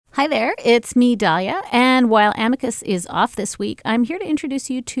Hi there, it's me, Dahlia, and while Amicus is off this week, I'm here to introduce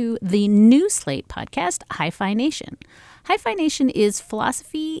you to the new Slate podcast, Hi-Fi Nation. Hi-Fi Nation is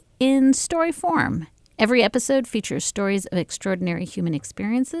philosophy in story form. Every episode features stories of extraordinary human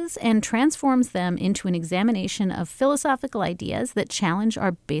experiences and transforms them into an examination of philosophical ideas that challenge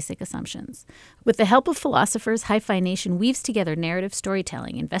our basic assumptions. With the help of philosophers, Hi-Fi Nation weaves together narrative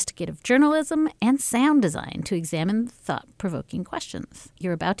storytelling, investigative journalism, and sound design to examine thought-provoking questions.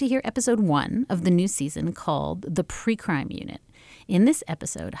 You're about to hear episode 1 of the new season called The Pre-Crime Unit. In this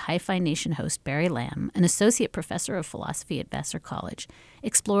episode, Hi-Fi Nation host Barry Lamb, an associate professor of philosophy at Vassar College,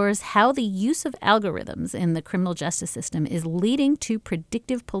 explores how the use of algorithms in the criminal justice system is leading to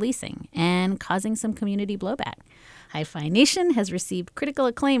predictive policing and causing some community blowback. Hi-Fi Nation has received critical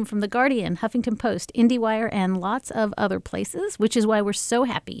acclaim from The Guardian, Huffington Post, IndieWire, and lots of other places, which is why we're so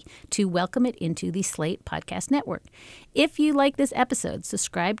happy to welcome it into the Slate Podcast Network. If you like this episode,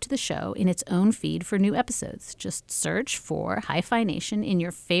 subscribe to the show in its own feed for new episodes. Just search for Hi-Fi Nation in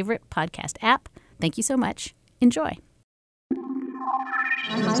your favorite podcast app. Thank you so much. Enjoy.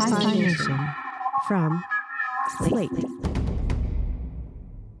 Hi-Fi Nation from Slate.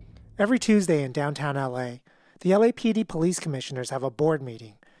 Every Tuesday in downtown LA, the LAPD police commissioners have a board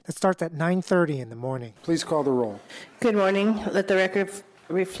meeting that starts at 9:30 in the morning. Please call the roll. Good morning. Let the record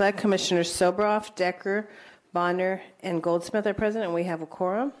reflect Commissioners Soboroff, Decker, Bonner, and Goldsmith are present, and we have a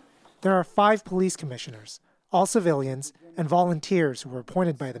quorum. There are 5 police commissioners, all civilians, and volunteers who were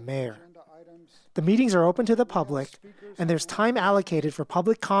appointed by the mayor. The meetings are open to the public, and there's time allocated for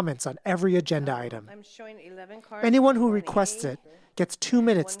public comments on every agenda item. Anyone who requests it gets 2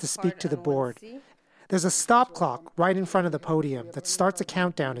 minutes to speak to the board. There's a stop clock right in front of the podium that starts a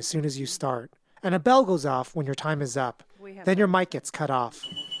countdown as soon as you start, and a bell goes off when your time is up. Then your mic gets cut off.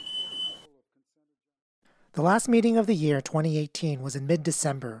 The last meeting of the year, 2018, was in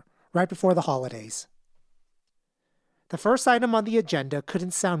mid-December, right before the holidays. The first item on the agenda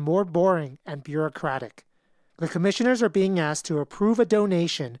couldn't sound more boring and bureaucratic. The commissioners are being asked to approve a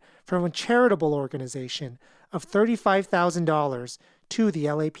donation from a charitable organization of $35,000 to the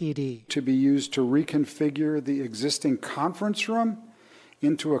LAPD. To be used to reconfigure the existing conference room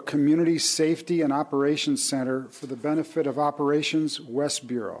into a community safety and operations center for the benefit of Operations West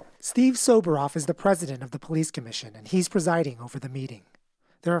Bureau. Steve Soboroff is the president of the police commission, and he's presiding over the meeting.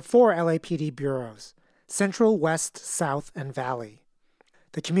 There are 4 LAPD bureaus: Central, West, South, and Valley.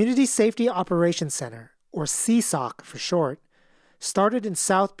 The Community Safety Operations Center, or CSOC for short, started in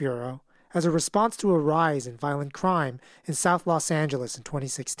South Bureau as a response to a rise in violent crime in South Los Angeles in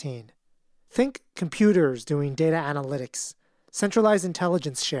 2016. Think computers doing data analytics, centralized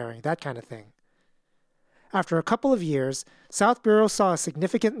intelligence sharing, that kind of thing. After a couple of years, South Bureau saw a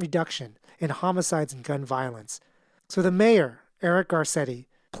significant reduction in homicides and gun violence, so the mayor, Eric Garcetti,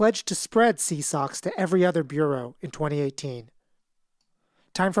 pledged to spread CSOCs to every other bureau in 2018.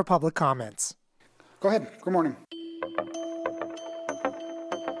 Time for public comments. Go ahead. Good morning.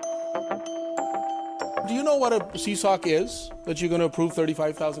 Do you know what a CSOC is that you're going to approve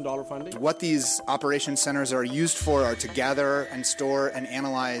 $35,000 funding? What these operation centers are used for are to gather and store and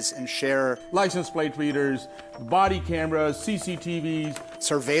analyze and share license plate readers, body cameras, CCTVs,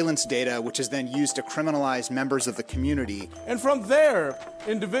 surveillance data, which is then used to criminalize members of the community. And from there,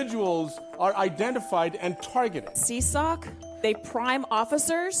 individuals are identified and targeted. CSOC, they prime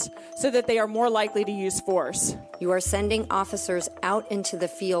officers so that they are more likely to use force. You are sending officers out into the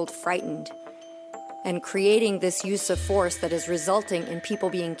field frightened and creating this use of force that is resulting in people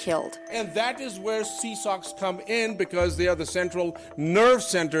being killed. And that is where CSOCs come in, because they are the central nerve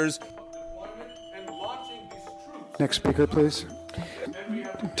centers of deployment and launching these troops. Next speaker, please.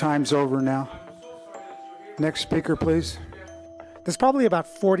 Time's over now. Next speaker, please. There's probably about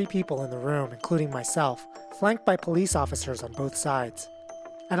 40 people in the room, including myself, flanked by police officers on both sides.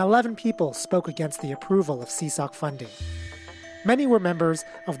 And 11 people spoke against the approval of CSOC funding. Many were members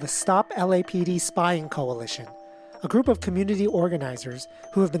of the Stop LAPD Spying Coalition, a group of community organizers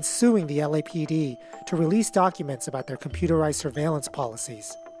who have been suing the LAPD to release documents about their computerized surveillance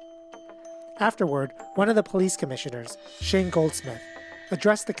policies. Afterward, one of the police commissioners, Shane Goldsmith,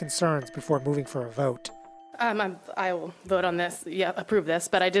 addressed the concerns before moving for a vote. I will vote on this, approve this,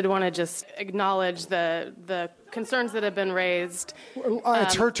 but I did want to just acknowledge the concerns that have been raised.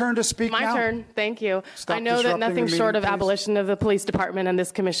 It's her turn to speak now. My turn, thank you. Stop I know that nothing disrupting the short of meeting, please. abolition of the police department and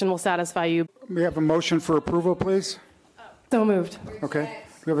this commission will satisfy you. We have a motion for approval, please. So moved. Okay.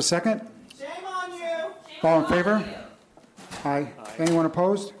 Do we have a second? Shame on you. All in favor? Aye. Anyone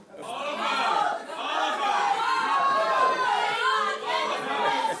opposed?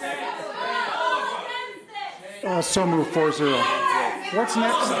 So moved, 4-0. What's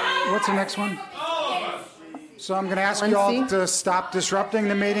next? What's the next one? So I'm going to ask you all to stop disrupting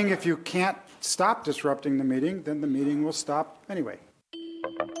the meeting. If you can't stop disrupting the meeting, then the meeting will stop anyway.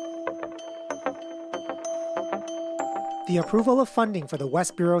 The approval of funding for the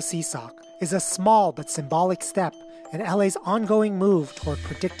West Bureau CSOC is a small but symbolic step in LA's ongoing move toward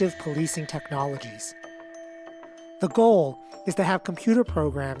predictive policing technologies. The goal is to have computer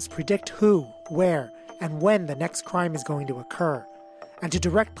programs predict who, where, and when the next crime is going to occur, and to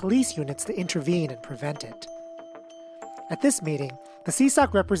direct police units to intervene and prevent it. At this meeting, the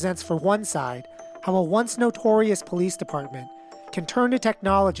CSOC represents for one side how a once notorious police department can turn to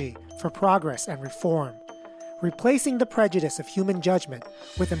technology for progress and reform, replacing the prejudice of human judgment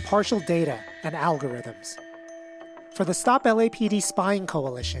with impartial data and algorithms. For the Stop LAPD Spying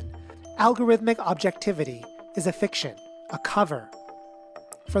Coalition, algorithmic objectivity is a fiction, a cover.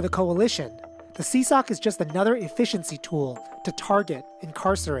 For the coalition, the CSOC is just another efficiency tool to target,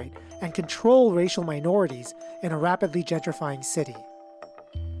 incarcerate, and control racial minorities in a rapidly gentrifying city.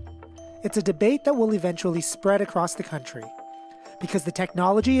 It's a debate that will eventually spread across the country because the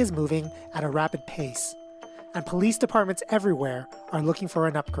technology is moving at a rapid pace, and police departments everywhere are looking for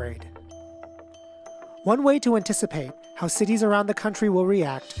an upgrade. One way to anticipate how cities around the country will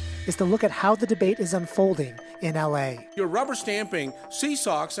react is to look at how the debate is unfolding in LA. You're rubber stamping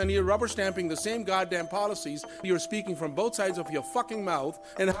CSOCs and you're rubber stamping the same goddamn policies. You're speaking from both sides of your fucking mouth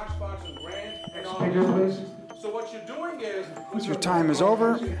and hotspots and grant and all that. So what you're doing is... Your time is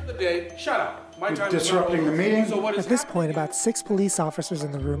over. Shut up. My time Disrupting the meeting. At this point, about 6 police officers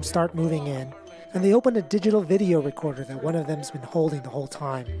in the room start moving in, and they open a digital video recorder that one of them's been holding the whole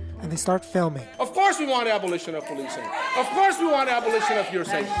time, and they start filming. Of course we want abolition of policing. Of course we want abolition of your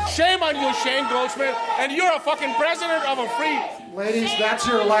state. Shame on you, Shane Goldsmith, and you're a fucking president of a free... Ladies, that's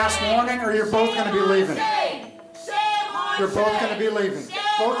your last warning, or you're both going to be leaving. You're both going to be leaving.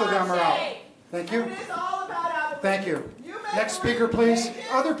 Both of them are out. Thank you. Thank you. Next speaker, please.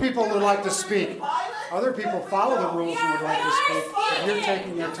 Other people would like to speak. Other people follow the rules and would like to speak, but you're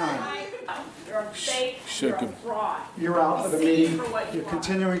taking your time. You're a fake. You're a fraud. You're out of the meeting. You're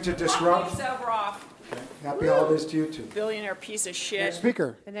continuing to disrupt. Sober off. Okay. Happy holidays to you too. Billionaire piece of shit. Next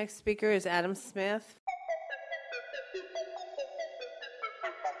speaker. The next speaker is Adam Smith.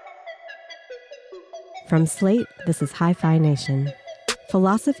 From Slate, this is Hi-Fi Nation.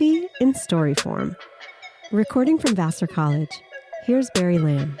 Philosophy in story form. Recording from Vassar College, here's Barry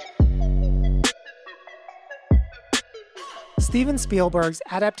Lamb. Steven Spielberg's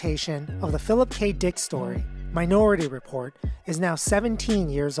adaptation of the Philip K. Dick story, Minority Report, is now 17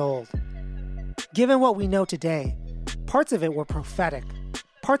 years old. Given what we know today, parts of it were prophetic,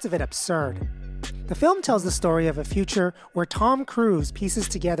 parts of it absurd. The film tells the story of a future where Tom Cruise pieces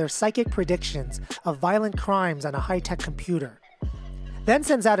together psychic predictions of violent crimes on a high-tech computer, then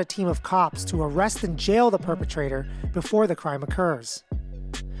sends out a team of cops to arrest and jail the perpetrator before the crime occurs.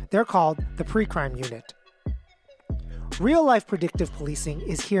 They're called the Pre-Crime Unit. Real-life predictive policing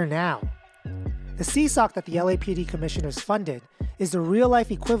is here now. The CSOC that the LAPD commissioners funded is the real-life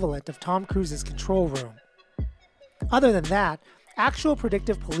equivalent of Tom Cruise's control room. Other than that, actual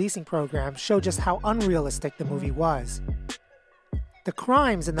predictive policing programs show just how unrealistic the movie was. The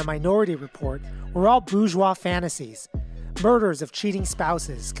crimes in the Minority Report were all bourgeois fantasies, murders of cheating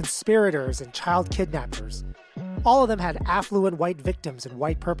spouses, conspirators, and child kidnappers. All of them had affluent white victims and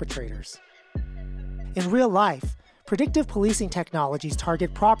white perpetrators. In real life, predictive policing technologies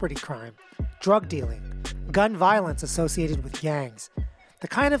target property crime, drug dealing, gun violence associated with gangs, the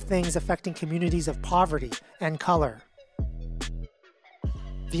kind of things affecting communities of poverty and color.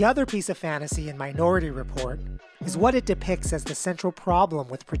 The other piece of fantasy in Minority Report is what it depicts as the central problem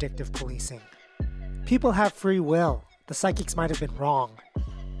with predictive policing. People have free will. The psychics might have been wrong.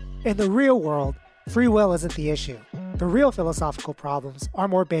 In the real world, free will isn't the issue. The real philosophical problems are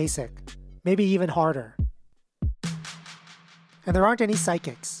more basic, maybe even harder. And there aren't any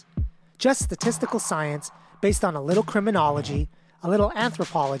psychics, just statistical science based on a little criminology, a little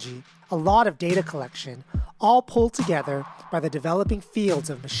anthropology, a lot of data collection, all pulled together by the developing fields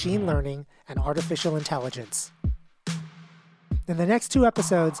of machine learning and artificial intelligence. In the next 2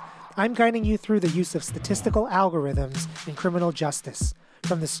 episodes, I'm guiding you through the use of statistical algorithms in criminal justice,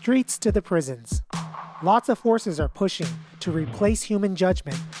 from the streets to the prisons. Lots of forces are pushing to replace human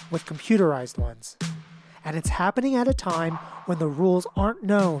judgment with computerized ones. And it's happening at a time when the rules aren't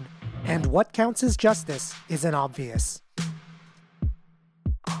known and what counts as justice isn't obvious.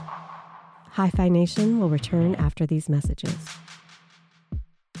 Hi-Fi Nation will return after these messages.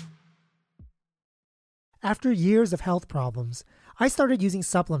 After years of health problems, I started using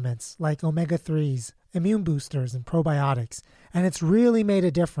supplements like omega-3s immune boosters, and probiotics, and it's really made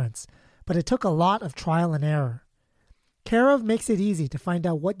a difference, but it took a lot of trial and error. Care/of makes it easy to find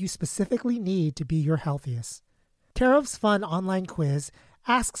out what you specifically need to be your healthiest. Care/of's fun online quiz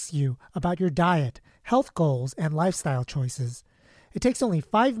asks you about your diet, health goals, and lifestyle choices. It takes only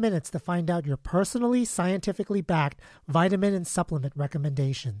 5 minutes to find out your personally, scientifically backed vitamin and supplement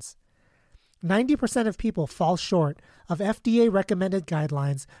recommendations. 90% of people fall short of FDA-recommended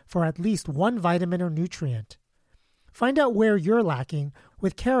guidelines for at least one vitamin or nutrient. Find out where you're lacking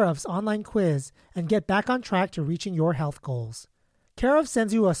with Care/of's online quiz and get back on track to reaching your health goals. Care/of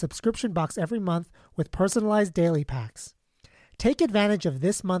sends you a subscription box every month with personalized daily packs. Take advantage of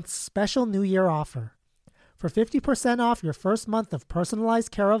this month's special New Year offer. For 50% off your first month of personalized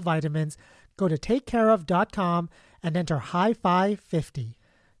Care/of vitamins, go to takecareof.com and enter HiFi50.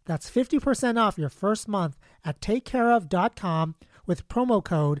 That's 50% off your first month at takecareof.com with promo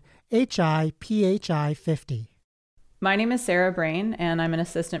code HIPHI50. My name is Sarah Brain, and I'm an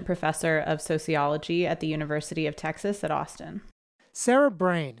assistant professor of sociology at the University of Texas at Austin. Sarah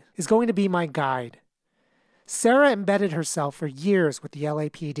Brain is going to be my guide. Sarah embedded herself for years with the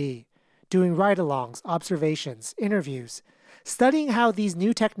LAPD, doing ride-alongs, observations, interviews, studying how these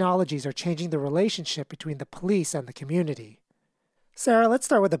new technologies are changing the relationship between the police and the community. Sarah, let's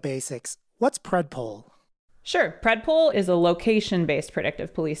start with the basics. What's Predpol? Sure. Predpol is a location-based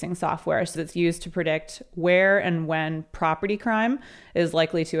predictive policing software that's used to predict where and when property crime is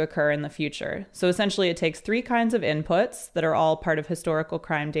likely to occur in the future. So essentially, it takes 3 kinds of inputs that are all part of historical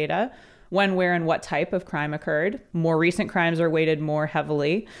crime data: when, where, and what type of crime occurred. More recent crimes are weighted more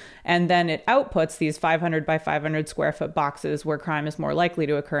heavily. And then it outputs these 500 by 500 square foot boxes where crime is more likely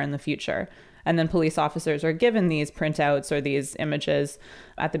to occur in the future. And then police officers are given these printouts or these images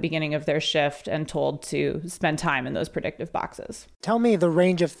at the beginning of their shift and told to spend time in those predictive boxes. Tell me the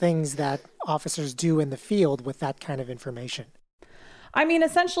range of things that officers do in the field with that kind of information. I mean,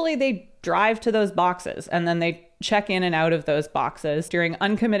 essentially, they drive to those boxes and then they check in and out of those boxes during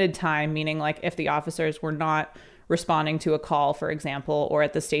uncommitted time, meaning like if the officers were not responding to a call, for example, or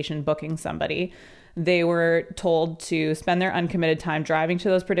at the station booking somebody, they were told to spend their uncommitted time driving to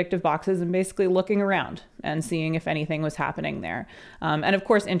those predictive boxes and basically looking around and seeing if anything was happening there. And of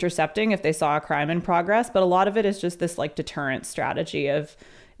course, intercepting if they saw a crime in progress. But a lot of it is just this like deterrent strategy of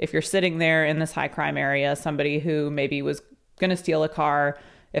if you're sitting there in this high crime area, somebody who maybe was going to steal a car,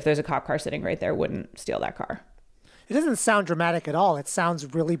 if there's a cop car sitting right there, wouldn't steal that car. It doesn't sound dramatic at all. It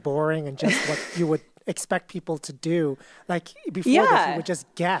sounds really boring and just what you would expect people to do. Like before this, you would just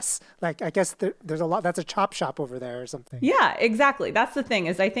guess. Like I guess there's a lot. That's a chop shop over there or something. Yeah, exactly. That's the thing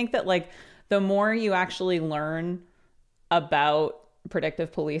is I think that like the more you actually learn about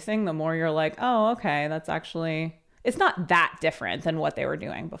predictive policing, the more you're like, oh, okay, that's actually, it's not that different than what they were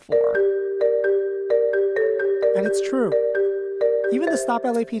doing before. And it's true. Even the Stop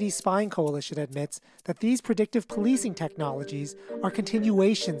LAPD Spying Coalition admits that these predictive policing technologies are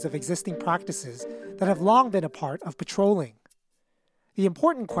continuations of existing practices that have long been a part of patrolling. The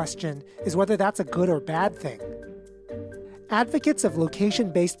important question is whether that's a good or bad thing. Advocates of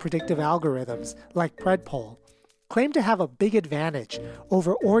location-based predictive algorithms, like Predpol, claim to have a big advantage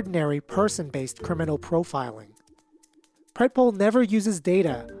over ordinary person-based criminal profiling. Predpol never uses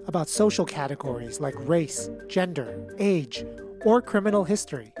data about social categories like race, gender, age, or criminal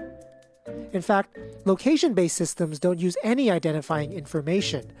history. In fact, location-based systems don't use any identifying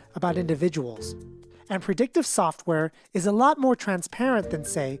information about individuals. And predictive software is a lot more transparent than,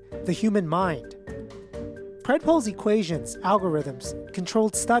 say, the human mind. Predpol's equations, algorithms,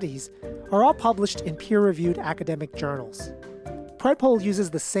 controlled studies are all published in peer-reviewed academic journals. Predpol uses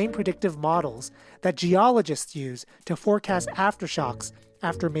the same predictive models that geologists use to forecast aftershocks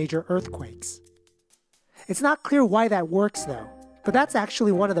after major earthquakes. It's not clear why that works, though, but that's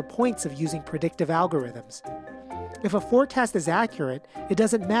actually one of the points of using predictive algorithms. If a forecast is accurate, it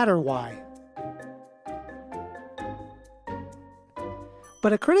doesn't matter why.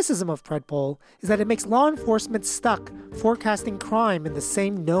 But a criticism of Predpol is that it makes law enforcement stuck forecasting crime in the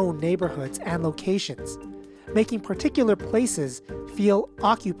same known neighborhoods and locations, making particular places feel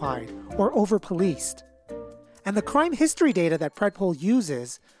occupied or over-policed. And the crime history data that Predpol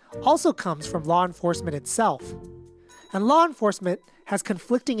uses also comes from law enforcement itself. And law enforcement has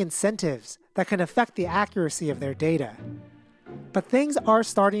conflicting incentives that can affect the accuracy of their data. But things are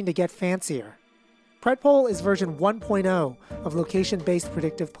starting to get fancier. Predpol is version 1.0 of location-based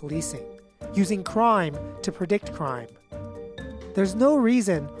predictive policing, using crime to predict crime. There's no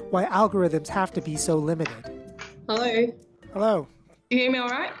reason why algorithms have to be so limited. Hello. Hello. You hear me all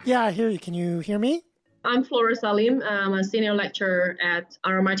right? Yeah, I hear you. Can you hear me? I'm Flora Salim. I'm a senior lecturer at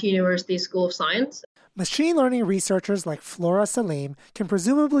RMIT University School of Science. Machine learning researchers like Flora Salim can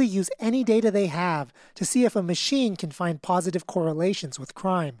presumably use any data they have to see if a machine can find positive correlations with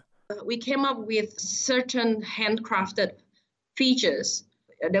crime. We came up with certain handcrafted features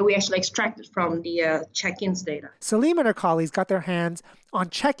that we actually extracted from the check-ins data. Salim and her colleagues got their hands on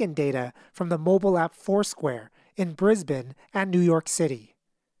check-in data from the mobile app Foursquare in Brisbane and New York City.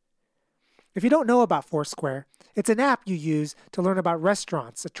 If you don't know about Foursquare, it's an app you use to learn about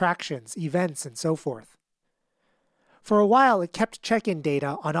restaurants, attractions, events, and so forth. For a while, it kept check-in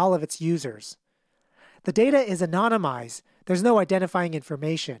data on all of its users. The data is anonymized. There's no identifying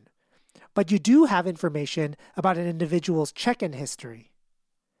information. But you do have information about an individual's check-in history.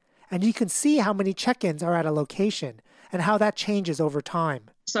 And you can see how many check-ins are at a location and how that changes over time.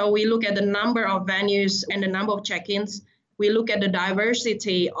 So we look at the number of venues and the number of check-ins. We look at the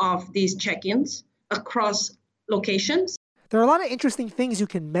diversity of these check-ins across locations. There are a lot of interesting things you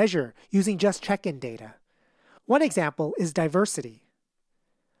can measure using just check-in data. One example is diversity.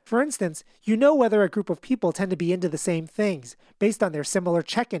 For instance, you know whether a group of people tend to be into the same things based on their similar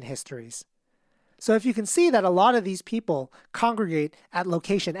check-in histories. So if you can see that a lot of these people congregate at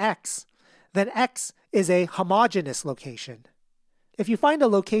location X, then X is a homogeneous location. If you find a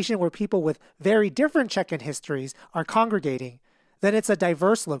location where people with very different check-in histories are congregating, then it's a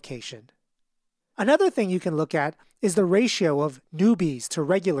diverse location. Another thing you can look at is the ratio of newbies to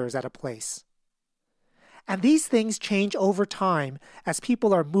regulars at a place. And these things change over time as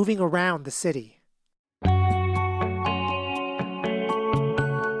people are moving around the city.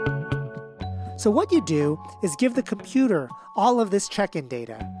 So what you do is give the computer all of this check-in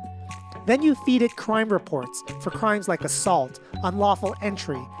data. Then you feed it crime reports for crimes like assault, unlawful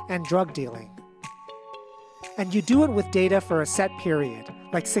entry, and drug dealing. And you do it with data for a set period,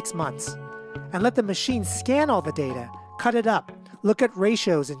 like 6 months, and let the machine scan all the data, cut it up, look at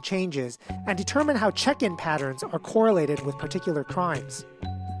ratios and changes, and determine how check-in patterns are correlated with particular crimes.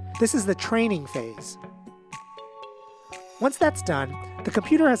 This is the training phase. Once that's done, the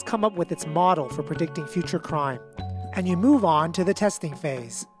computer has come up with its model for predicting future crime, and you move on to the testing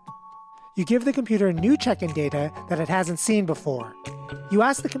phase. You give the computer new check-in data that it hasn't seen before. You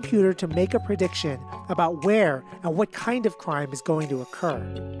ask the computer to make a prediction about where and what kind of crime is going to occur.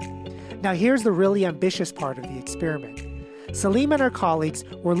 Now here's the really ambitious part of the experiment. Salim and her colleagues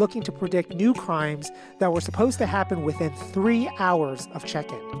were looking to predict new crimes that were supposed to happen within 3 hours of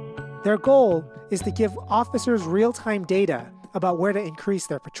check-in. Their goal is to give officers real-time data about where to increase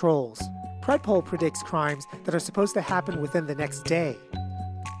their patrols. Predpol predicts crimes that are supposed to happen within the next day.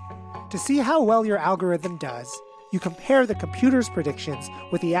 To see how well your algorithm does, you compare the computer's predictions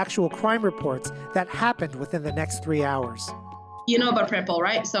with the actual crime reports that happened within the next 3 hours. You know about Predpol,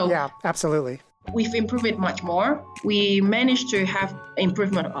 right? Yeah, absolutely. We've improved it much more. We managed to have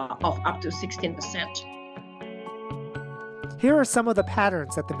improvement of up to 16%. Here are some of the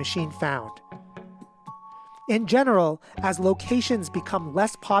patterns that the machine found. In general, as locations become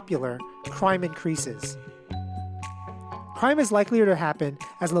less popular, crime increases. Crime is likelier to happen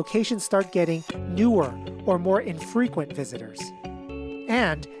as locations start getting newer or more infrequent visitors.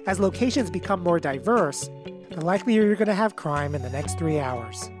 And as locations become more diverse, the likelier you're going to have crime in the next 3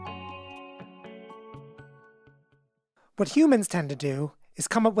 hours. What humans tend to do is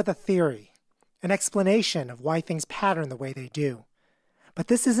come up with a theory, an explanation of why things pattern the way they do. But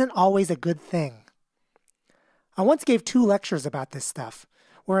this isn't always a good thing. I once gave 2 lectures about this stuff,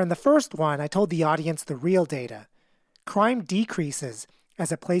 where in the first one I told the audience the real data. Crime decreases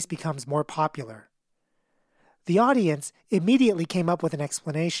as a place becomes more popular. The audience immediately came up with an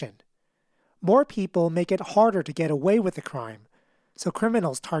explanation. More people make it harder to get away with the crime, so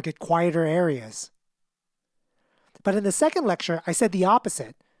criminals target quieter areas. But in the second lecture, I said the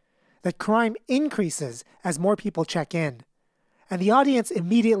opposite, that crime increases as more people check in. And the audience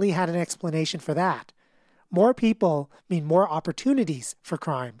immediately had an explanation for that. More people mean more opportunities for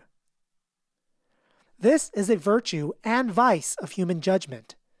crime. This is a virtue and vice of human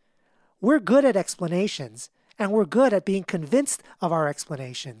judgment. We're good at explanations, and we're good at being convinced of our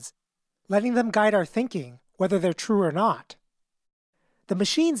explanations, letting them guide our thinking, whether they're true or not. The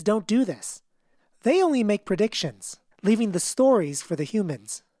machines don't do this. They only make predictions, leaving the stories for the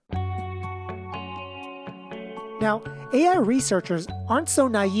humans. Now, AI researchers aren't so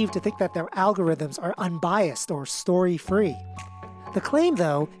naive to think that their algorithms are unbiased or story-free. The claim,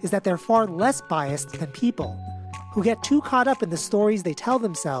 though, is that they're far less biased than people, who get too caught up in the stories they tell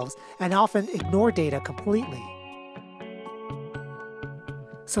themselves and often ignore data completely.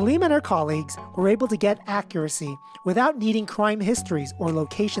 Salim and her colleagues were able to get accuracy without needing crime histories or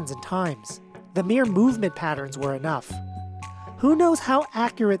locations and times. The mere movement patterns were enough. Who knows how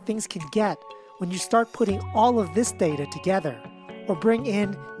accurate things can get when you start putting all of this data together or bring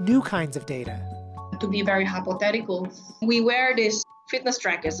in new kinds of data. To be very hypothetical, we wear these fitness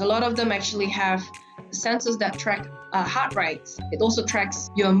trackers. A lot of them actually have sensors that track heart rates. It also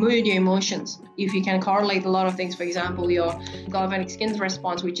tracks your mood, your emotions. If you can correlate a lot of things, for example, your galvanic skin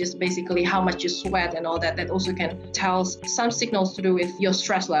response, which is basically how much you sweat and all that, that also can tell some signals to do with your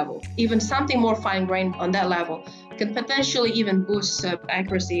stress level. Even something more fine-grained on that level can potentially even boost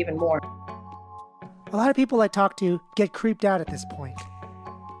accuracy even more. A lot of people I talk to get creeped out at this point.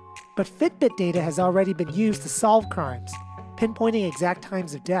 But Fitbit data has already been used to solve crimes, pinpointing exact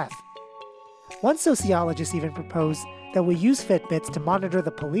times of death. One sociologist even proposed that we use Fitbits to monitor the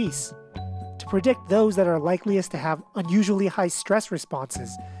police, to predict those that are likeliest to have unusually high stress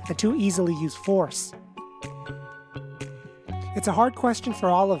responses and to easily use force. It's a hard question for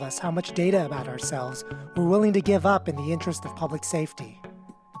all of us how much data about ourselves we're willing to give up in the interest of public safety.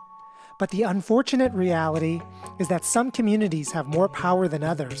 But the unfortunate reality is that some communities have more power than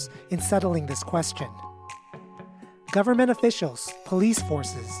others in settling this question. Government officials, police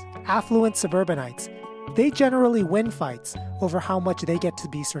forces, affluent suburbanites, they generally win fights over how much they get to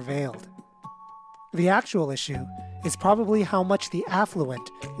be surveilled. The actual issue is probably how much the affluent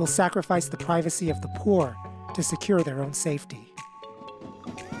will sacrifice the privacy of the poor to secure their own safety.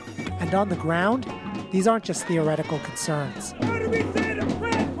 And on the ground, these aren't just theoretical concerns.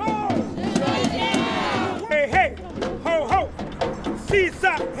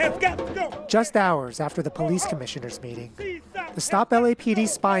 Has got to go. Just hours after the police commissioners' meeting, the Stop LAPD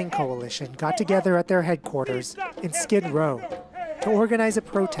Spying Coalition got together at their headquarters in Skid Row to organize a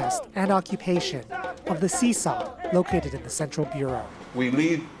protest and occupation of the CSOC located in the Central Bureau. We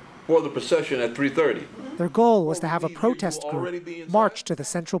leave for the procession at 3:30. Their goal was to have a protest group march to the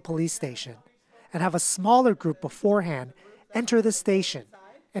Central Police Station and have a smaller group beforehand enter the station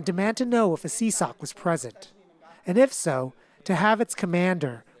and demand to know if a CSOC was present. And if so, to have its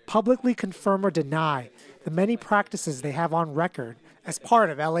commander publicly confirm or deny the many practices they have on record as part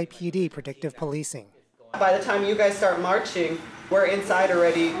of LAPD predictive policing. By the time you guys start marching, we're inside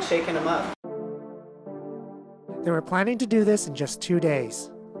already shaking them up. They were planning to do this in just 2 days,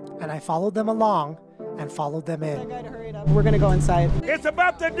 and I followed them along and followed them in. We're going to go inside. It's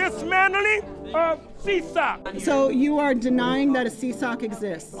about the dismantling of CSOC. So you are denying that a CSOC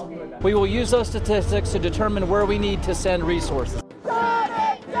exists? We will use those statistics to determine where we need to send resources.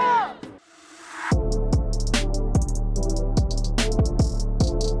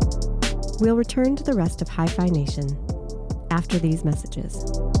 We'll return to the rest of Hi-Fi Nation after these messages.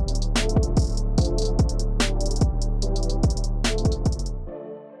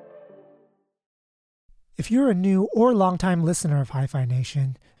 If you're a new or longtime listener of Hi-Fi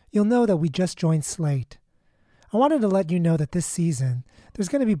Nation, you'll know that we just joined Slate. I wanted to let you know that this season, there's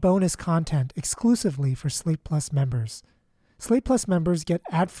going to be bonus content exclusively for Slate Plus members. Slate Plus members get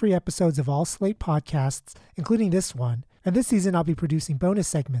ad-free episodes of all Slate podcasts, including this one, and this season I'll be producing bonus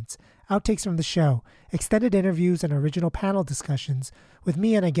segments, outtakes from the show, extended interviews, and original panel discussions with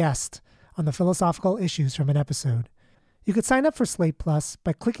me and a guest on the philosophical issues from an episode. You could sign up for Slate Plus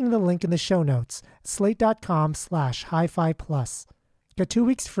by clicking the link in the show notes, slate.com/hi-fi plus. Get 2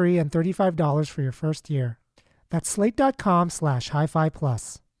 weeks free and $35 for your first year. That's slate.com/hi-fi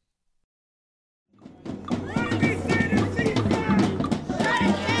plus.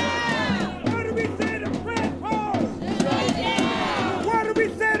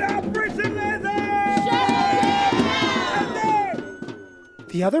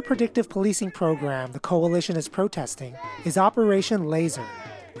 The other predictive policing program the coalition is protesting is Operation Laser,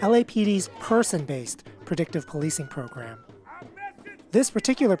 LAPD's person-based predictive policing program. This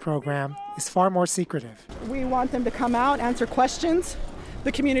particular program is far more secretive. We want them to come out, answer questions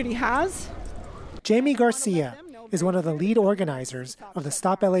the community has. Jamie Garcia is one of the lead organizers of the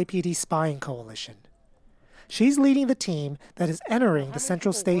Stop LAPD Spying Coalition. She's leading the team that is entering the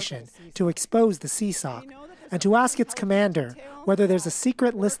Central Station to expose the CSOC and to ask its commander whether there's a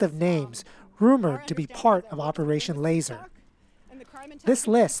secret list of names rumored to be part of Operation Laser. This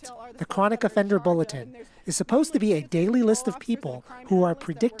list, the Chronic Offender Bulletin, is supposed to be a daily list of people who are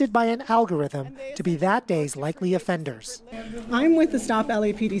predicted by an algorithm to be that day's likely offenders. I'm with the Stop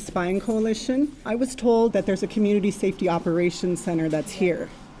LAPD Spying Coalition. I was told that there's a Community Safety Operations Center that's here.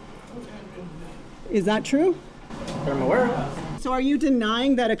 Is that true? I'm aware of it. So are you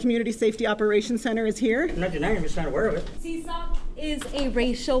denying that a Community Safety Operations Center is here? I'm not denying, I'm just not aware of it. CSOC is a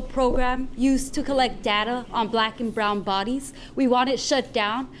racial program used to collect data on black and brown bodies. We want it shut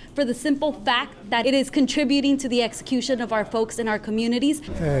down for the simple fact that it is contributing to the execution of our folks in our communities.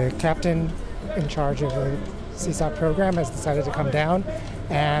 The captain in charge of the CSOC program has decided to come down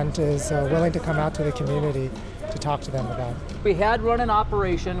and is willing to come out to the community to talk to them about. We had run an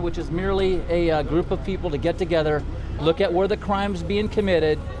operation, which is merely a group of people to get together, look at where the crime's being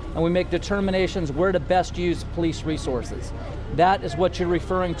committed, and we make determinations where to best use police resources. That is what you're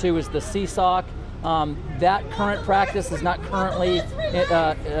referring to as the CSOC. That current practice is not currently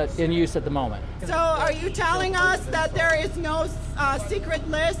in use at the moment. So are you telling us that there is no secret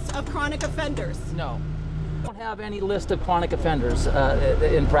list of chronic offenders? No. We don't have any list of chronic offenders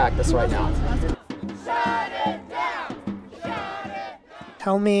in practice right now. Shut it down!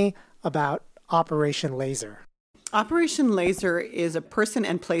 Tell me about Operation Laser. Operation Laser is a person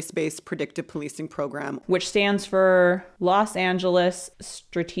and place-based predictive policing program, which stands for Los Angeles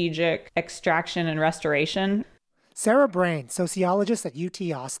Strategic Extraction and Restoration. Sarah Brain, sociologist at UT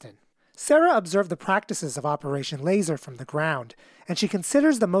Austin. Sarah observed the practices of Operation Laser from the ground, and she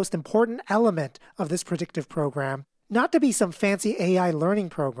considers the most important element of this predictive program not to be some fancy AI learning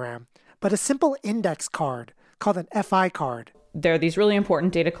program, but a simple index card called an FI card. They're these really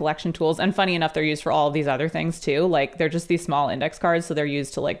important data collection tools. And funny enough, they're used for all of these other things too. Like they're just these small index cards. So they're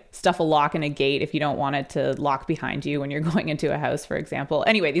used to like stuff a lock in a gate if you don't want it to lock behind you when you're going into a house, for example.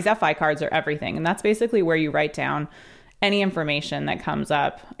 Anyway, these FI cards are everything. And that's basically where you write down any information that comes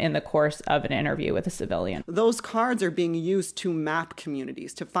up in the course of an interview with a civilian. Those cards are being used to map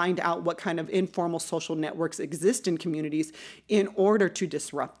communities, to find out what kind of informal social networks exist in communities in order to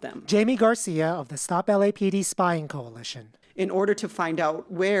disrupt them. Jamie Garcia of the Stop LAPD Spying Coalition. In order to find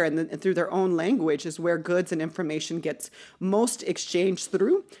out where, and through their own language, is where goods and information gets most exchanged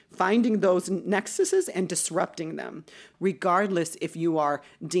through, finding those nexuses and disrupting them. Regardless if you are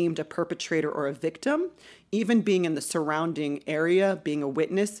deemed a perpetrator or a victim, even being in the surrounding area, being a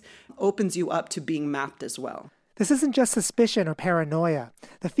witness, opens you up to being mapped as well. This isn't just suspicion or paranoia.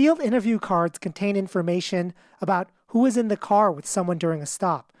 The field interview cards contain information about who was in the car with someone during a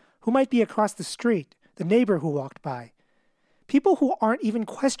stop, who might be across the street, the neighbor who walked by. People who aren't even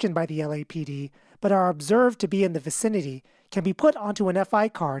questioned by the LAPD, but are observed to be in the vicinity, can be put onto an FI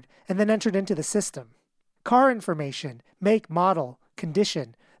card and then entered into the system. Car information, make, model,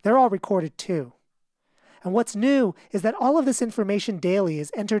 condition, they're all recorded too. And what's new is that all of this information daily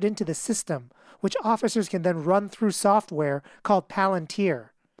is entered into the system, which officers can then run through software called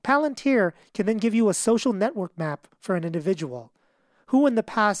Palantir. Palantir can then give you a social network map for an individual, who in the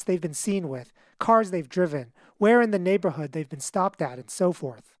past they've been seen with, cars they've driven, where in the neighborhood they've been stopped at, and so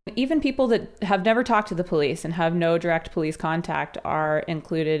forth. Even people that have never talked to the police and have no direct police contact are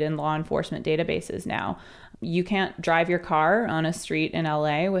included in law enforcement databases now. You can't drive your car on a street in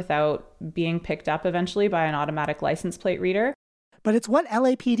LA without being picked up eventually by an automatic license plate reader. But it's what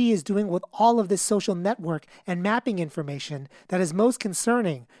LAPD is doing with all of this social network and mapping information that is most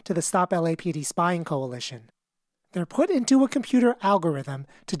concerning to the Stop LAPD Spying Coalition. They're put into a computer algorithm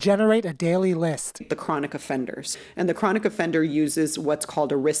to generate a daily list. The chronic offenders. And the chronic offender uses what's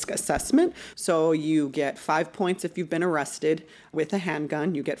called a risk assessment. So you get 5 points if you've been arrested with a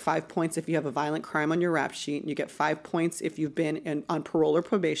handgun. You get 5 points if you have a violent crime on your rap sheet. And you get 5 points if you've been on parole or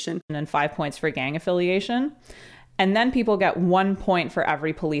probation. And then 5 points for gang affiliation. And then people get 1 point for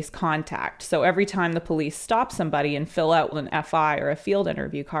every police contact. So every time the police stop somebody and fill out an FI or a field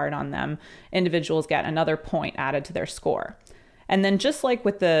interview card on them, individuals get another point added to their score. And then just like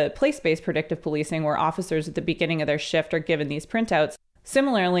with the place-based predictive policing, where officers at the beginning of their shift are given these printouts,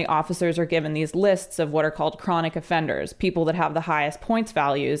 similarly, officers are given these lists of what are called chronic offenders, people that have the highest points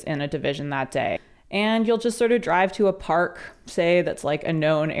values in a division that day. And you'll just sort of drive to a park, say, that's like a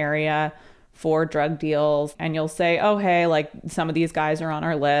known area for drug deals, and you'll say, oh, hey, like some of these guys are on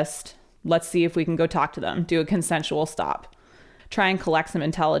our list. Let's see if we can go talk to them, do a consensual stop, try and collect some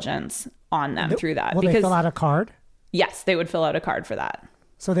intelligence on them through that. Will they fill out a card? Yes, they would fill out a card for that.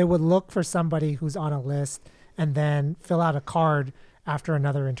 So they would look for somebody who's on a list and then fill out a card after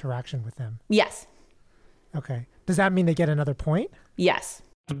another interaction with them? Yes. Okay. Does that mean they get another point? Yes.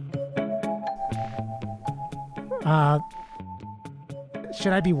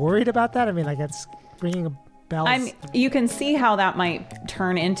 Should I be worried about that? I mean, like it's ringing bells. You can see how that might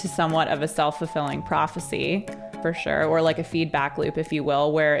turn into somewhat of a self-fulfilling prophecy, for sure, or like a feedback loop, if you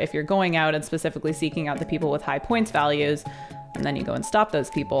will, where if you're going out and specifically seeking out the people with high points values, and then you go and stop those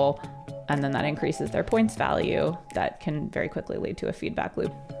people, and then that increases their points value, that can very quickly lead to a feedback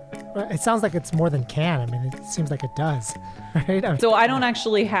loop. It sounds like it's more than can. I mean, it seems like it does, right? So I don't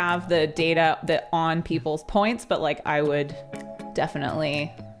actually have the data that on people's points, but like I would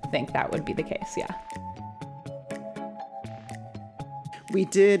definitely think that would be the case, yeah. We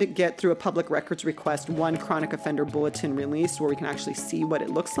did get through a public records request one chronic offender bulletin release where we can actually see what it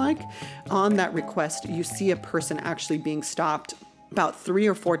looks like. On that request, you see a person actually being stopped about 3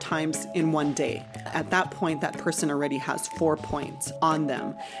 or 4 times in one day. At that point, that person already has 4 points on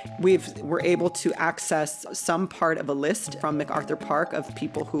them. We're able to access some part of a list from MacArthur Park of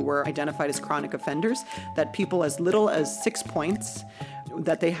people who were identified as chronic offenders, that people as little as 6 points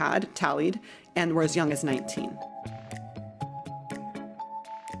that they had tallied and were as young as 19.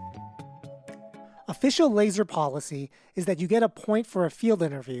 Official laser policy is that you get a point for a field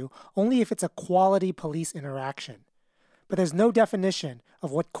interview only if it's a quality police interaction. But there's no definition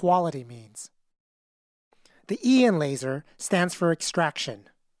of what quality means. The E in laser stands for extraction,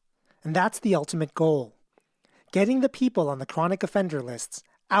 and that's the ultimate goal: getting the people on the chronic offender lists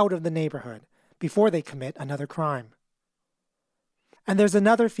out of the neighborhood before they commit another crime. And there's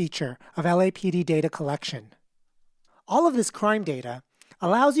another feature of LAPD data collection. All of this crime data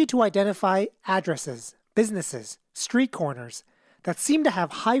allows you to identify addresses, businesses, street corners that seem to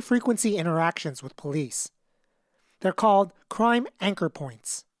have high-frequency interactions with police. They're called crime anchor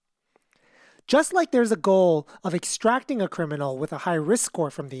points. Just like there's a goal of extracting a criminal with a high risk score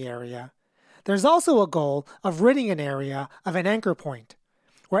from the area, there's also a goal of ridding an area of an anchor point,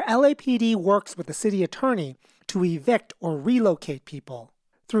 where LAPD works with the city attorney to evict or relocate people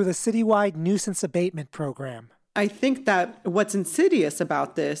through the citywide nuisance abatement program. I think that what's insidious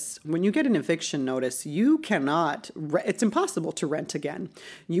about this, when you get an eviction notice, it's impossible to rent again.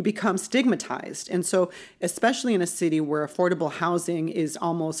 You become stigmatized. And so, especially in a city where affordable housing is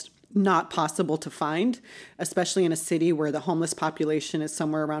almost not possible to find, especially in a city where the homeless population is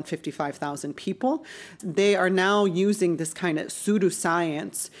somewhere around 55,000 people, they are now using this kind of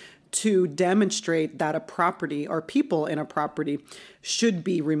pseudoscience to demonstrate that a property or people in a property should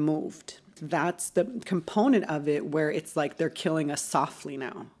be removed. That's the component of it where it's like they're killing us softly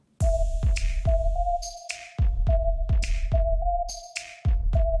now.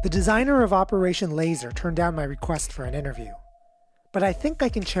 The designer of Operation Laser turned down my request for an interview, but I think I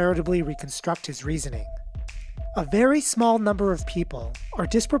can charitably reconstruct his reasoning. A very small number of people are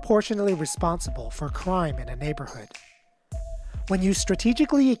disproportionately responsible for crime in a neighborhood. When you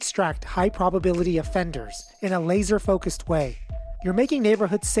strategically extract high-probability offenders in a laser-focused way, you're making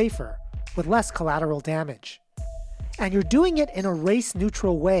neighborhoods safer with less collateral damage. And you're doing it in a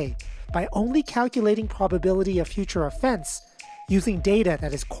race-neutral way by only calculating probability of future offense using data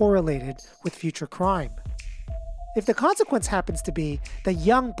that is correlated with future crime. If the consequence happens to be that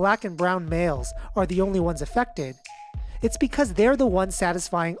young black and brown males are the only ones affected, it's because they're the ones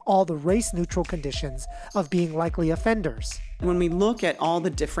satisfying all the race-neutral conditions of being likely offenders. When we look at all the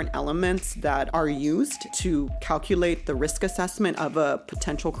different elements that are used to calculate the risk assessment of a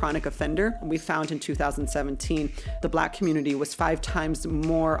potential chronic offender, we found in 2017 the Black community was 5 times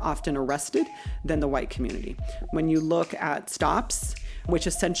more often arrested than the white community. When you look at stops, which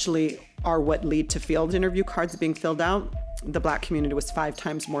essentially are what lead to field interview cards being filled out, the Black community was 5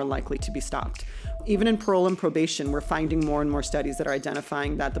 times more likely to be stopped. Even in parole and probation, we're finding more and more studies that are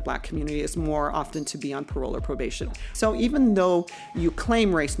identifying that the Black community is more often to be on parole or probation. So even though you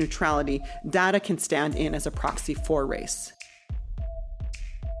claim race neutrality, data can stand in as a proxy for race.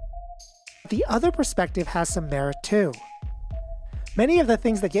 The other perspective has some merit too. Many of the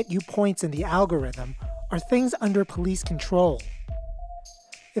things that get you points in the algorithm are things under police control.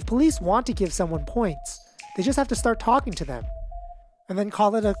 If police want to give someone points, they just have to start talking to them, and then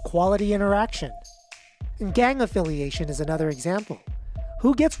call it a quality interaction. And gang affiliation is another example.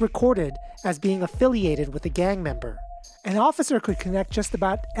 Who gets recorded as being affiliated with a gang member? An officer could connect just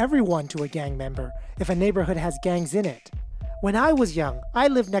about everyone to a gang member if a neighborhood has gangs in it. When I was young, I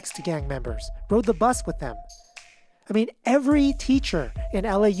lived next to gang members, rode the bus with them. I mean, every teacher in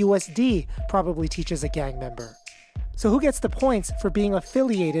LAUSD probably teaches a gang member. So who gets the points for being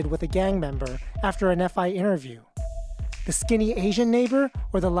affiliated with a gang member after an FI interview? The skinny Asian neighbor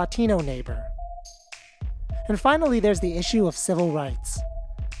or the Latino neighbor? And finally, there's the issue of civil rights.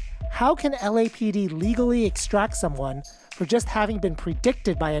 How can LAPD legally extract someone for just having been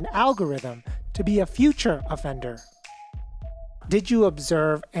predicted by an algorithm to be a future offender? Did you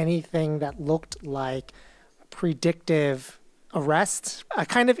observe anything that looked like predictive arrest? A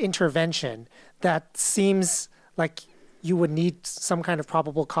kind of intervention that seems like you would need some kind of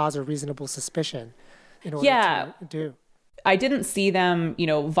probable cause or reasonable suspicion in order to do. I didn't see them,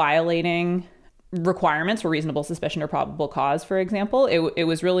 violating requirements for reasonable suspicion or probable cause, for example. It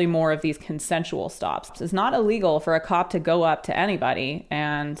was really more of these consensual stops. It's not illegal for a cop to go up to anybody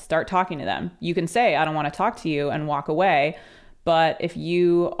and start talking to them. You can say, I don't want to talk to you, and walk away. But if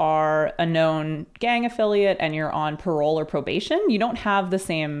you are a known gang affiliate and you're on parole or probation, you don't have the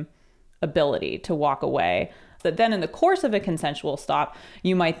same ability to walk away. That then in the course of a consensual stop,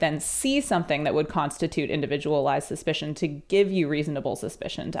 you might then see something that would constitute individualized suspicion to give you reasonable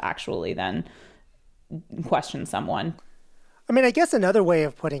suspicion to actually then question someone. I mean, I guess another way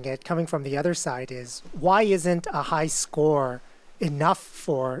of putting it, coming from the other side, is why isn't a high score enough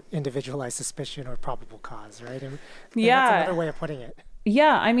for individualized suspicion or probable cause, right? And that's another way of putting it.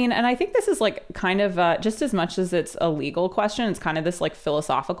 Yeah, I mean, and I think this is like kind of just as much as it's a legal question, it's kind of this like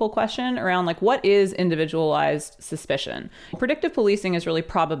philosophical question around like what is individualized suspicion? Predictive policing is really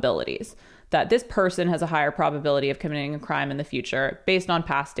probabilities, that this person has a higher probability of committing a crime in the future based on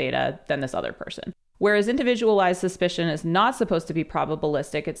past data than this other person. Whereas individualized suspicion is not supposed to be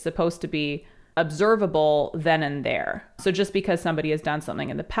probabilistic, it's supposed to be observable then and there. So just because somebody has done something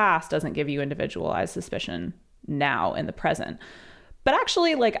in the past doesn't give you individualized suspicion now in the present. But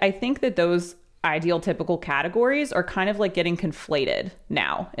actually, like, I think that those ideal typical categories are kind of like getting conflated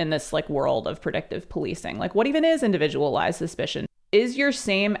now in this like world of predictive policing. Like, what even is individualized suspicion? Is your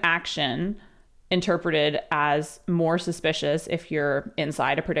same action interpreted as more suspicious if you're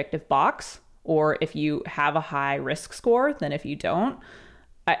inside a predictive box or if you have a high risk score than if you don't?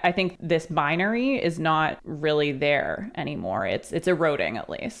 I think this binary is not really there anymore. It's eroding, at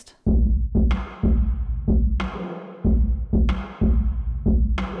least.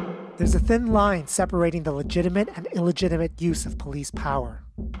 There's a thin line separating the legitimate and illegitimate use of police power.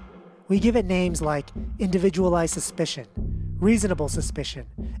 We give it names like individualized suspicion, reasonable suspicion,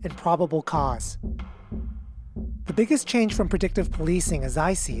 and probable cause. The biggest change from predictive policing, as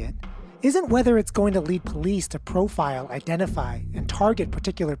I see it, isn't whether it's going to lead police to profile, identify, and target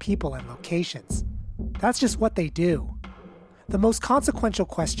particular people and locations. That's just what they do. The most consequential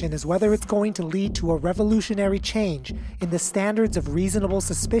question is whether it's going to lead to a revolutionary change in the standards of reasonable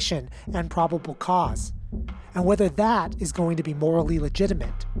suspicion and probable cause, and whether that is going to be morally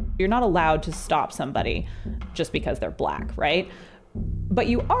legitimate. You're not allowed to stop somebody just because they're black, right? But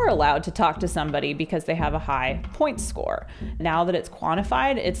you are allowed to talk to somebody because they have a high point score. Now that it's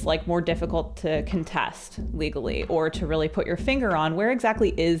quantified, it's like more difficult to contest legally or to really put your finger on where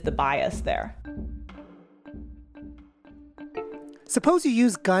exactly is the bias there. Suppose you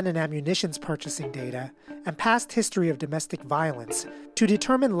use gun and ammunitions purchasing data and past history of domestic violence to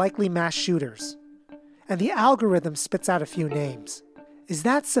determine likely mass shooters, and the algorithm spits out a few names. Is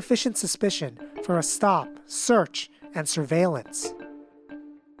that sufficient suspicion for a stop, search, and surveillance?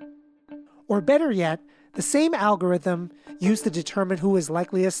 Or better yet, the same algorithm used to determine who is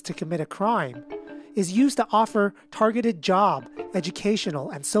likeliest to commit a crime is used to offer targeted job, educational,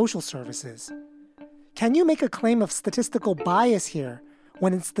 and social services. Can you make a claim of statistical bias here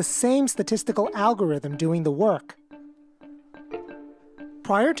when it's the same statistical algorithm doing the work?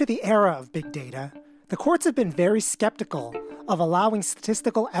 Prior to the era of big data, the courts have been very skeptical of allowing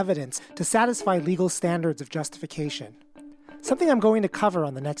statistical evidence to satisfy legal standards of justification, something I'm going to cover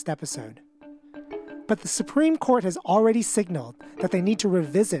on the next episode. But the Supreme Court has already signaled that they need to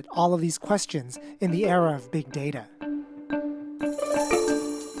revisit all of these questions in the era of big data.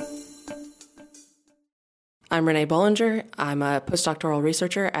 I'm Renee Bollinger. I'm a postdoctoral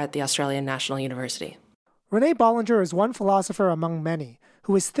researcher at the Australian National University. Renee Bollinger is one philosopher among many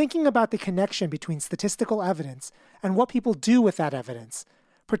who is thinking about the connection between statistical evidence and what people do with that evidence,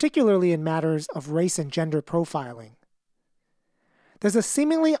 particularly in matters of race and gender profiling. There's a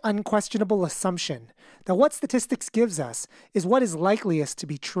seemingly unquestionable assumption that what statistics gives us is what is likeliest to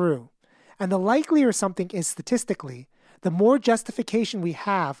be true, and the likelier something is statistically, the more justification we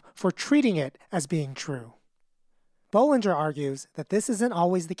have for treating it as being true. Bollinger argues that this isn't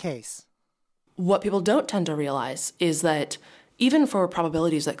always the case. What people don't tend to realize is that even for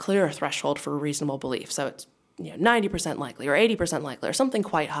probabilities that clear a threshold for reasonable belief, so it's 90% likely or 80% likely or something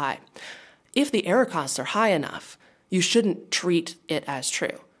quite high, if the error costs are high enough, you shouldn't treat it as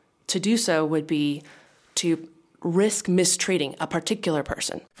true. To do so would be to risk mistreating a particular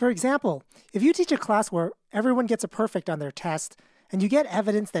person. For example, if you teach a class where everyone gets a perfect on their test and you get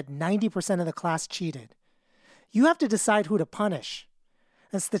evidence that 90% of the class cheated, you have to decide who to punish.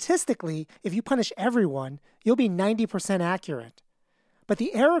 And statistically, if you punish everyone, you'll be 90% accurate. But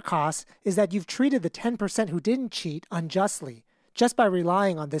the error cost is that you've treated the 10% who didn't cheat unjustly, just by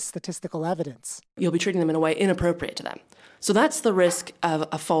relying on this statistical evidence. You'll be treating them in a way inappropriate to them. So that's the risk of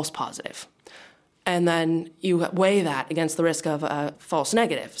a false positive. And then you weigh that against the risk of a false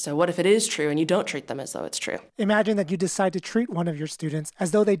negative. So what if it is true and you don't treat them as though it's true? Imagine that you decide to treat one of your students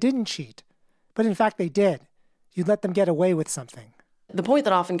as though they didn't cheat, but in fact they did. You'd let them get away with something. The point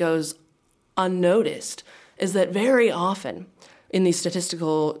that often goes unnoticed is that very often in these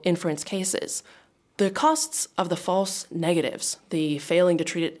statistical inference cases, the costs of the false negatives, the failing to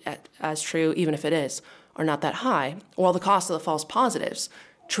treat it as true even if it is, are not that high, while the cost of the false positives,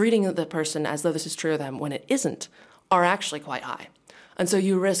 treating the person as though this is true of them when it isn't, are actually quite high. And so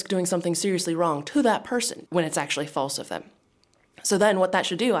you risk doing something seriously wrong to that person when it's actually false of them. So then what that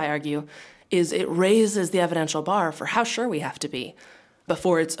should do, I argue, is it raises the evidential bar for how sure we have to be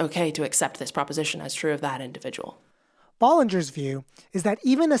before it's okay to accept this proposition as true of that individual. Bollinger's view is that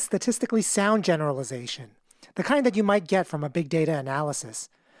even a statistically sound generalization, the kind that you might get from a big data analysis,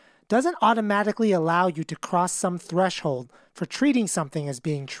 doesn't automatically allow you to cross some threshold for treating something as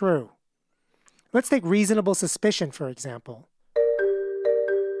being true. Let's take reasonable suspicion, for example.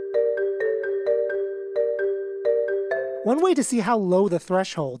 One way to see how low the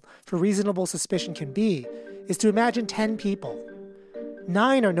threshold for reasonable suspicion can be is to imagine 10 people.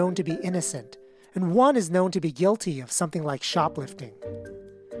 9 are known to be innocent, and 1 is known to be guilty of something like shoplifting.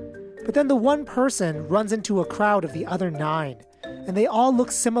 But then the one person runs into a crowd of the other 9, and they all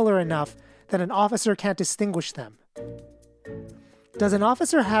look similar enough that an officer can't distinguish them. Does an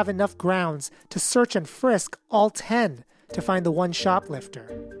officer have enough grounds to search and frisk all 10 to find the one shoplifter?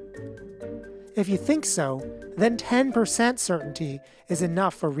 If you think so, then 10% certainty is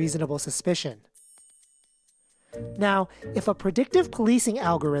enough for reasonable suspicion. Now, if a predictive policing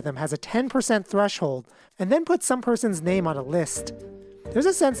algorithm has a 10% threshold and then puts some person's name on a list, there's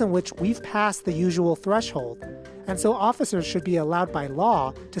a sense in which we've passed the usual threshold, and so officers should be allowed by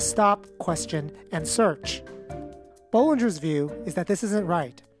law to stop, question, and search. Bollinger's view is that this isn't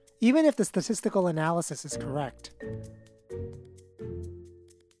right, even if the statistical analysis is correct.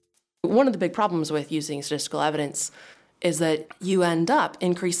 One of the big problems with using statistical evidence is that you end up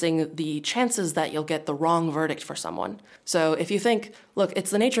increasing the chances that you'll get the wrong verdict for someone. So if you think, look, it's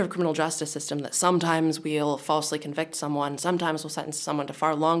the nature of the criminal justice system that sometimes we'll falsely convict someone, sometimes we'll sentence someone to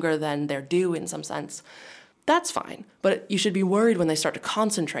far longer than they're due in some sense, that's fine. But you should be worried when they start to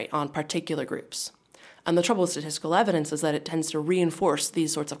concentrate on particular groups. And the trouble with statistical evidence is that it tends to reinforce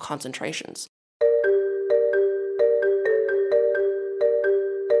these sorts of concentrations.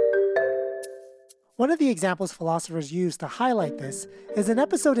 One of the examples philosophers use to highlight this is an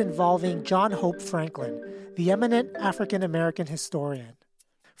episode involving John Hope Franklin, the eminent African-American historian.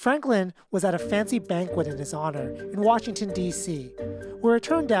 Franklin was at a fancy banquet in his honor in Washington, D.C., where it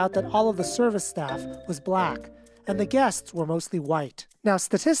turned out that all of the service staff was black, and the guests were mostly white. Now,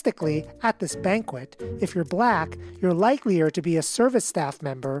 statistically, at this banquet, if you're black, you're likelier to be a service staff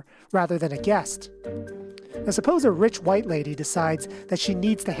member rather than a guest. Now, suppose a rich white lady decides that she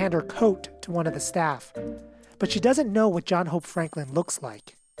needs to hand her coat to one of the staff, but she doesn't know what John Hope Franklin looks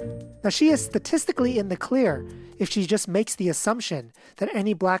like. Now, she is statistically in the clear if she just makes the assumption that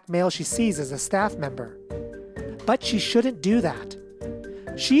any black male she sees is a staff member. But she shouldn't do that.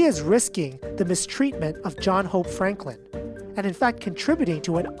 She is risking the mistreatment of John Hope Franklin, and in fact contributing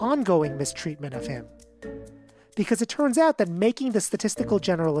to an ongoing mistreatment of him. Because it turns out that making the statistical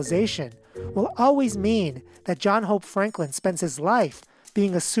generalization will always mean that John Hope Franklin spends his life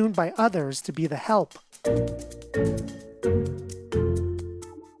being assumed by others to be the help.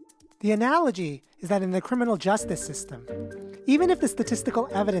 The analogy is that in the criminal justice system, even if the statistical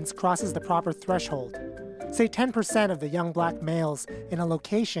evidence crosses the proper threshold, say 10% of the young black males in a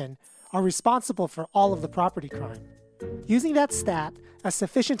location are responsible for all of the property crime, using that stat as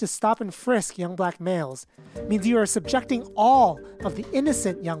sufficient to stop and frisk young black males means you are subjecting all of the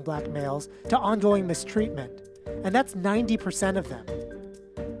innocent young black males to ongoing mistreatment, and that's 90% of them.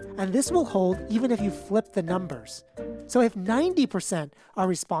 And this will hold even if you flip the numbers. So if 90% are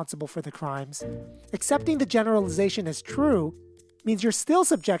responsible for the crimes, accepting the generalization as true means you're still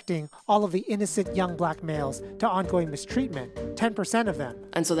subjecting all of the innocent young black males to ongoing mistreatment, 10% of them.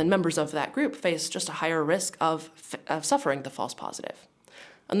 And so then members of that group face just a higher risk of suffering the false positive.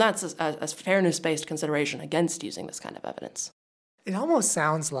 And that's a fairness-based consideration against using this kind of evidence. It almost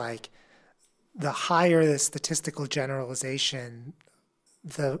sounds like the higher the statistical generalization,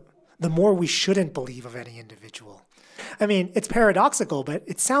 the more we shouldn't believe of any individual. I mean, it's paradoxical, but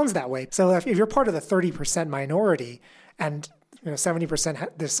it sounds that way. So if you're part of the 30% minority and 70%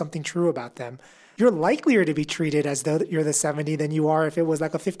 there's something true about them, you're likelier to be treated as though you're the 70 than you are if it was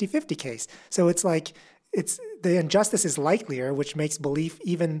like a 50-50 case. So it's like the injustice is likelier, which makes belief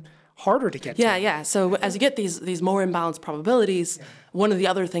even harder to get to. Yeah. So as you get these more imbalanced probabilities, one of the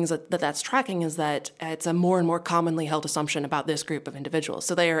other things that's tracking is that it's a more and more commonly held assumption about this group of individuals.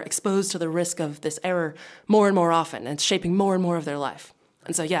 So they are exposed to the risk of this error more and more often, and it's shaping more and more of their life.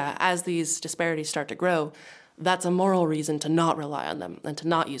 And so, as these disparities start to grow, that's a moral reason to not rely on them and to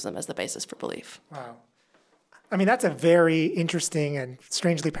not use them as the basis for belief. Wow. I mean, that's a very interesting and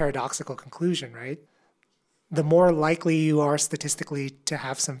strangely paradoxical conclusion, right? The more likely you are statistically to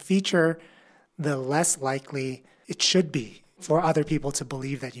have some feature, the less likely it should be for other people to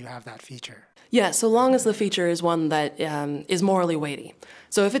believe that you have that feature. Yeah, so long as the feature is one that is morally weighty.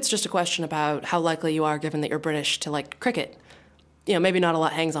 So if it's just a question about how likely you are, given that you're British, to like cricket, maybe not a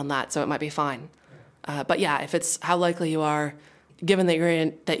lot hangs on that, so it might be fine. But yeah, if it's how likely you are, given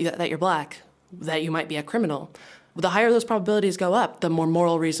that that you're black, that you might be a criminal, the higher those probabilities go up, the more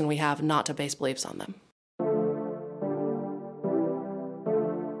moral reason we have not to base beliefs on them.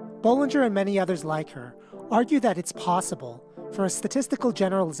 Bollinger and many others like her argue that it's possible for a statistical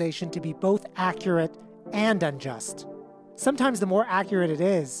generalization to be both accurate and unjust. Sometimes the more accurate it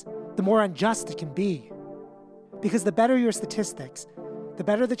is, the more unjust it can be. Because the better your statistics, the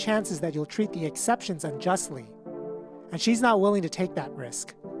better the chances that you'll treat the exceptions unjustly. And she's not willing to take that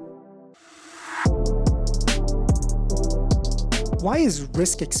risk. Why is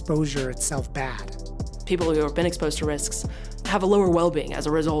risk exposure itself bad? People who have been exposed to risks have a lower well-being as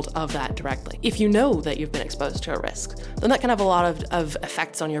a result of that directly. If you know that you've been exposed to a risk, then that can have a lot of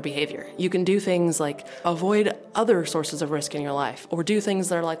effects on your behavior. You can do things like avoid other sources of risk in your life, or do things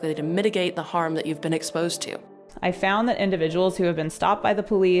that are likely to mitigate the harm that you've been exposed to. I found that individuals who have been stopped by the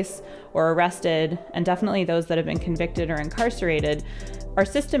police or arrested, and definitely those that have been convicted or incarcerated, are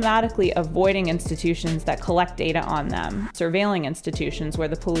systematically avoiding institutions that collect data on them, surveilling institutions where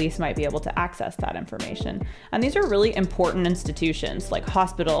the police might be able to access that information. And these are really important institutions like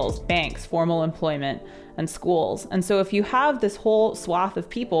hospitals, banks, formal employment, and schools. And so if you have this whole swath of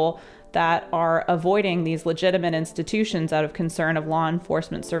people that are avoiding these legitimate institutions out of concern of law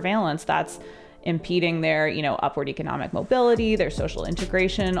enforcement surveillance, that's impeding their, upward economic mobility, their social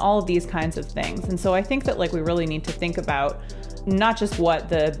integration, all of these kinds of things. And so I think that we really need to think about not just what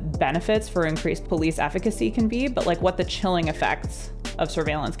the benefits for increased police efficacy can be, but what the chilling effects of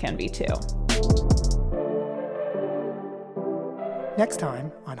surveillance can be too. Next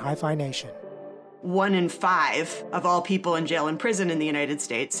time on Hi-Fi Nation. 1 in 5 of all people in jail and prison in the United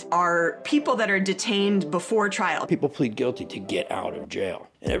States are people that are detained before trial. People plead guilty to get out of jail.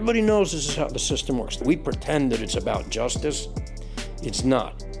 And everybody knows this is how the system works. We pretend that it's about justice. It's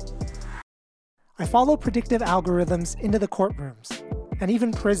not. I follow predictive algorithms into the courtrooms and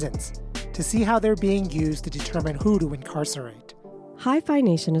even prisons to see how they're being used to determine who to incarcerate. Hi-Fi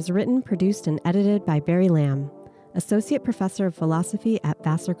Nation is written, produced, and edited by Barry Lamb, Associate Professor of Philosophy at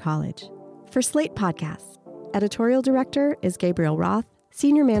Vassar College. For Slate Podcasts, editorial director is Gabriel Roth,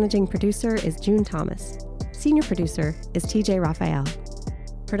 senior managing producer is June Thomas, senior producer is TJ Raphael.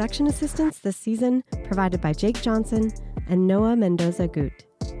 Production assistance this season provided by Jake Johnson and Noah Mendoza-Gut.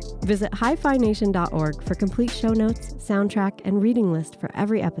 Visit hifynation.org for complete show notes, soundtrack, and reading list for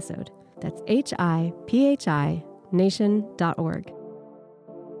every episode. That's HIPHI nation.org.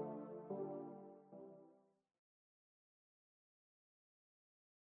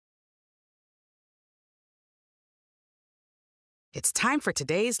 It's time for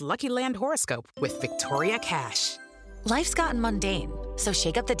today's Lucky Land horoscope with Victoria Cash. Life's gotten mundane, so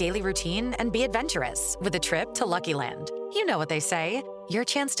shake up the daily routine and be adventurous with a trip to Lucky Land. You know what they say, your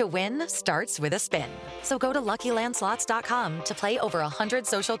chance to win starts with a spin. So go to LuckyLandSlots.com to play over 100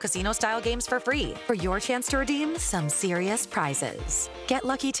 social casino-style games for free for your chance to redeem some serious prizes. Get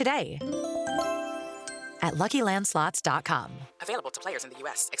lucky today at LuckyLandSlots.com. Available to players in the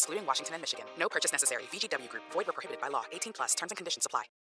U.S., excluding Washington and Michigan. No purchase necessary. VGW Group. Void where prohibited by law. 18+. Terms and conditions apply.